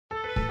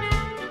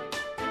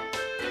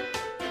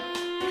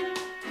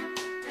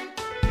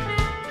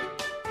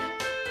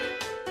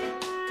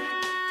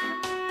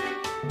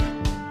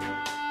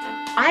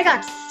I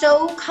got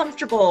so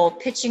comfortable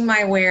pitching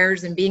my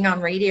wares and being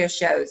on radio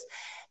shows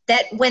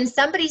that when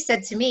somebody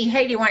said to me,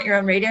 hey, do you want your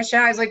own radio show?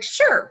 I was like,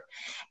 sure.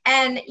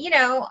 And, you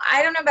know,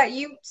 I don't know about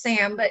you,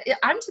 Sam, but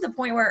I'm to the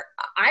point where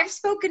I've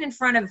spoken in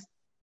front of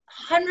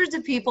hundreds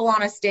of people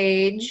on a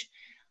stage.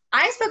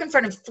 I spoke in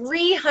front of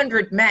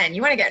 300 men.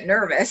 You want to get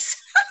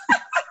nervous.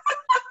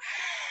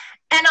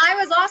 And I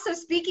was also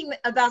speaking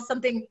about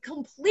something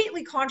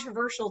completely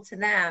controversial to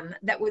them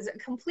that was a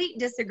complete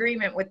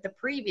disagreement with the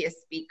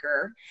previous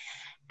speaker.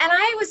 And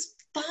I was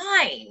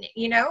fine,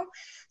 you know?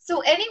 So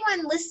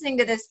anyone listening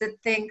to this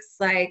that thinks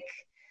like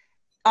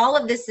all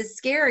of this is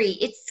scary,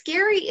 it's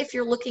scary if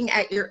you're looking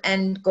at your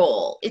end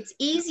goal. It's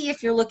easy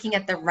if you're looking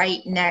at the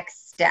right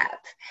next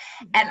step.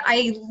 And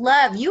I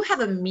love, you have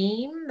a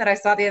meme that I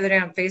saw the other day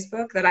on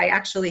Facebook that I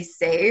actually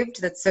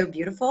saved that's so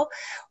beautiful,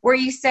 where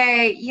you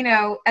say, you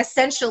know,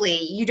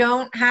 essentially you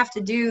don't have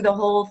to do the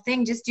whole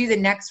thing, just do the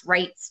next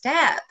right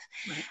step.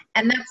 Right.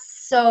 And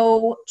that's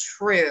so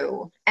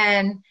true.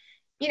 And,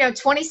 you know,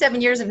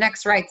 27 years of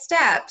next right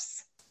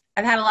steps,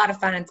 I've had a lot of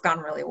fun and it's gone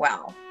really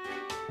well.